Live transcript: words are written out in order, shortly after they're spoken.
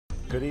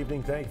Good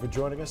evening. Thank you for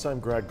joining us. I'm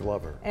Greg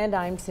Glover. And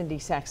I'm Cindy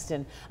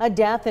Sexton. A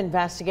death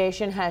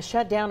investigation has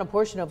shut down a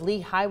portion of Lee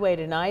Highway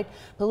tonight.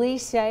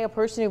 Police say a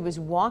person who was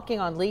walking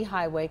on Lee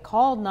Highway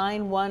called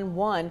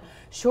 911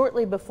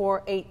 shortly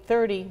before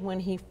 8:30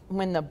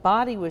 when the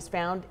body was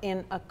found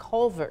in a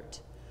culvert.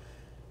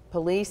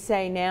 Police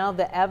say now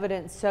the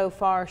evidence so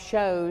far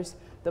shows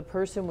the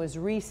person was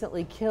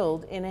recently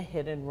killed in a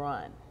hit and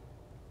run.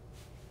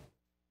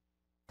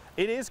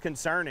 It is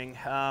concerning.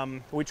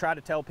 We try to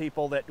tell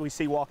people that we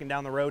see walking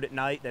down the road at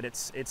night that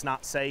it's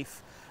not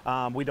safe.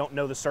 We don't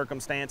know the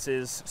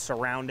circumstances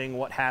surrounding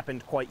what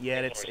happened quite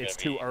yet. It's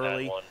too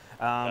early,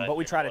 but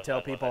we try to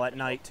tell people at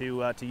night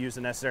to use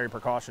the necessary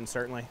precautions,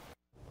 certainly.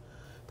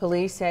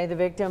 Police say the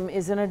victim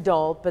is an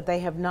adult, but they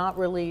have not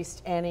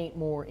released any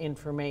more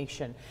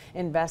information.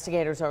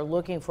 Investigators are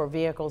looking for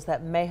vehicles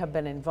that may have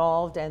been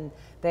involved, and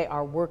they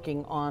are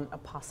working on a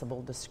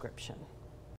possible description.